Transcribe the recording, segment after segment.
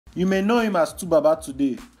You may know him as Baba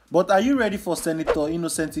today, but are you ready for Senator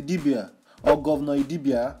Innocent Idibia or Governor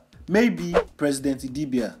Idibia? Maybe President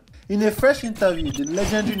Idibia. In a fresh interview, the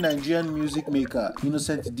legendary Nigerian music maker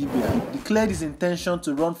Innocent Idibia declared his intention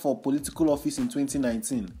to run for political office in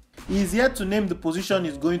 2019. He is yet to name the position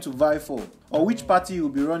he's going to vie for or which party he will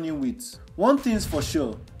be running with. One thing's for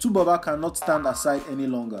sure, Baba cannot stand aside any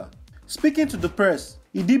longer. Speaking to the press,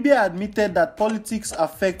 Idibia admitted that politics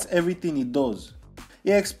affects everything he does.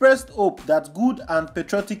 He expressed hope that good and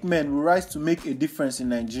patriotic men will rise to make a difference in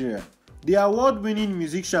Nigeria. The award-winning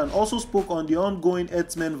musician also spoke on the ongoing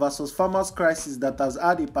herdsmen vs farmers crisis that has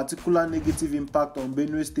had a particular negative impact on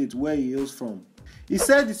Benue State where he hails from. He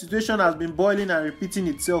said the situation has been boiling and repeating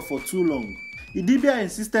itself for too long. Idibia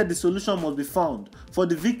insisted the solution must be found, for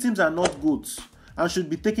the victims are not goats and should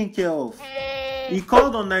be taken care of. He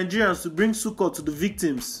called on Nigerians to bring succor to the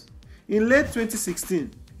victims. In late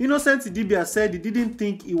 2016, Innocent Idibia said he didn't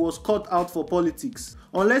think he was cut out for politics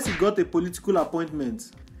unless he got a political appointment.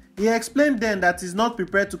 He explained then that he's not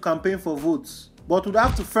prepared to campaign for votes, but would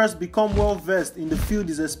have to first become well versed in the field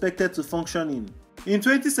he's expected to function in. In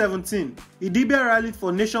 2017, Idibia rallied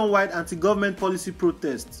for nationwide anti-government policy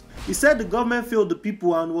protests. He said the government failed the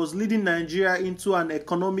people and was leading Nigeria into an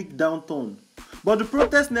economic downturn. But the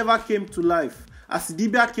protests never came to life, as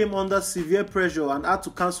Idibia came under severe pressure and had to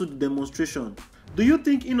cancel the demonstration. Do you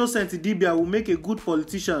think Innocent Idibia will make a good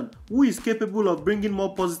politician who is capable of bringing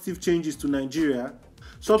more positive changes to Nigeria?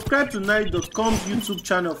 Subscribe to Nige.com's YouTube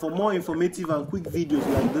channel for more informative and quick videos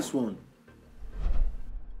like this one.